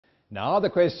Now the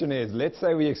question is, let's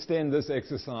say we extend this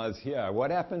exercise here. What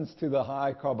happens to the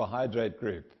high carbohydrate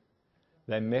group?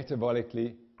 They're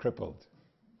metabolically crippled.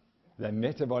 They're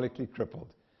metabolically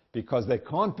crippled because they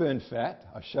can't burn fat.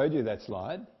 I showed you that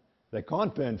slide. They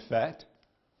can't burn fat.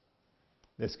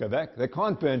 Let's go back. They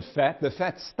can't burn fat. The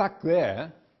fat's stuck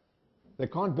there. They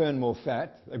can't burn more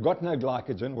fat. They've got no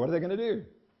glycogen. What are they going to do?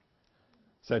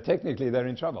 So technically, they're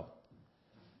in trouble.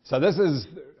 So this is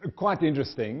quite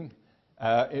interesting,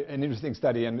 an interesting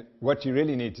study. And what you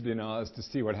really need to do now is to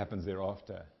see what happens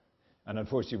thereafter. And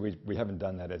unfortunately, we haven't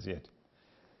done that as yet.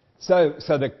 So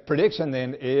the prediction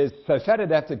then is, so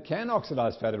fat-adapted can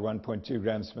oxidize fat at 1.2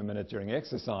 grams per minute during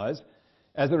exercise.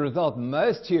 As a result,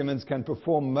 most humans can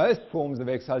perform most forms of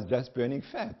exercise just burning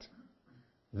fat.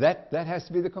 That has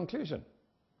to be the conclusion.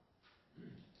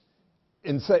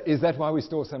 And so is that why we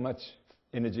store so much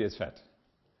energy as fat?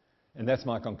 And that's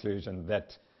my conclusion,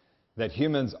 that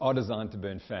humans are designed to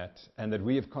burn fat, and that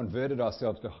we have converted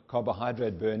ourselves to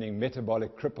carbohydrate-burning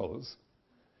metabolic cripples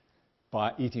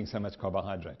by eating so much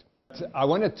carbohydrate. So I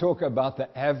want to talk about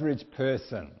the average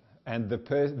person, and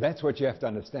that's what you have to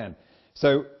understand.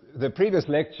 So the previous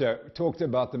lecture talked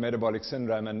about the metabolic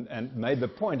syndrome and made the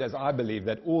point, as I believe,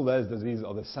 that all those diseases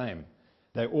are the same.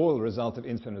 They all result of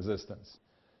insulin resistance.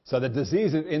 So the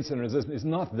disease of insulin resistance is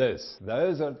not this.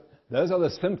 Those are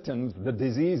the symptoms. The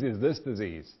disease is this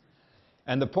disease.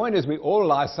 And the point is we all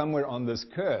lie somewhere on this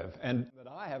curve. And that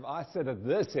I sit at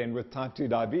this end with type 2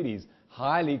 diabetes,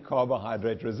 highly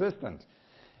carbohydrate resistant.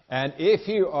 And if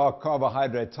you are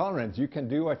carbohydrate tolerant, you can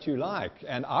do what you like.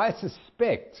 And I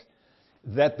suspect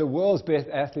that the world's best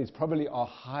athletes probably are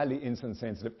highly insulin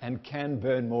sensitive and can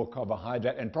burn more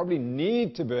carbohydrate and probably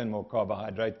need to burn more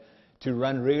carbohydrate to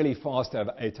run really fast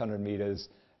over 800 meters,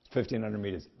 1,500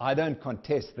 meters. I don't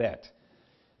contest that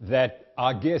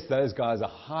I guess those guys are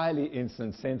highly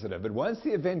insulin sensitive. But once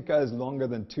the event goes longer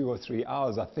than 2 or 3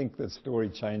 hours, I think the story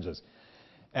changes.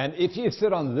 And if you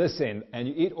sit on this end and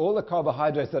you eat all the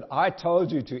carbohydrates that I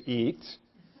told you to eat,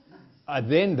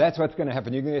 then that's what's going to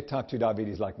happen. You're going to get type 2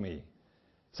 diabetes like me.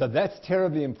 So that's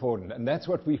terribly important, and that's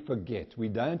what we forget. We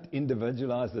don't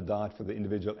individualize the diet for the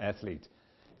individual athlete.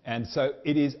 And so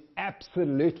it is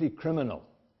absolutely criminal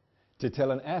to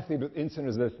tell an athlete with insulin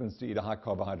resistance to eat a high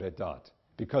carbohydrate diet,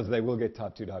 because they will get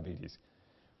type 2 diabetes.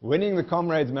 Winning the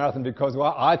Comrades Marathon because,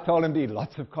 well, I told him to eat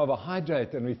lots of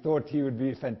carbohydrate, and we thought he would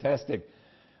be fantastic.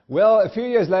 Well, a few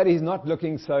years later, he's not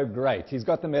looking so great. He's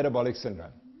got the metabolic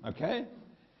syndrome, okay?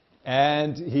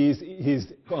 And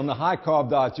he's on the high carb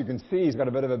diet. You can see he's got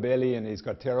a bit of a belly, and he's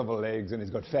got terrible legs, and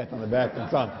he's got fat on the back and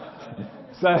so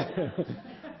on.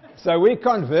 So we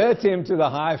convert him to the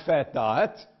high fat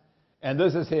diet, and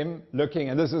this is him looking,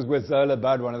 and this is with Zola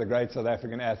Budd, one of the great South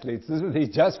African athletes. He's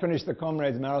just finished the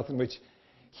Comrades Marathon, which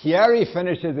here he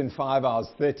finishes in 5 hours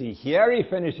 30. Here he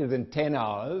finishes in 10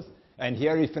 hours, and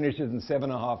here he finishes in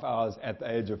 7.5 hours at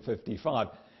the age of 55.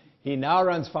 He now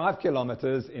runs 5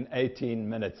 kilometers in 18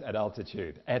 minutes at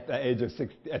altitude at the age of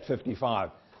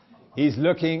 55. He's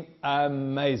looking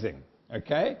amazing,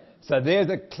 okay? So there's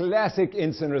a classic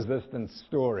insulin resistance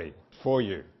story for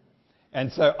you.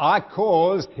 And so I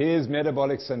caused his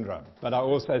metabolic syndrome, but I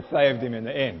also saved him in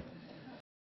the end.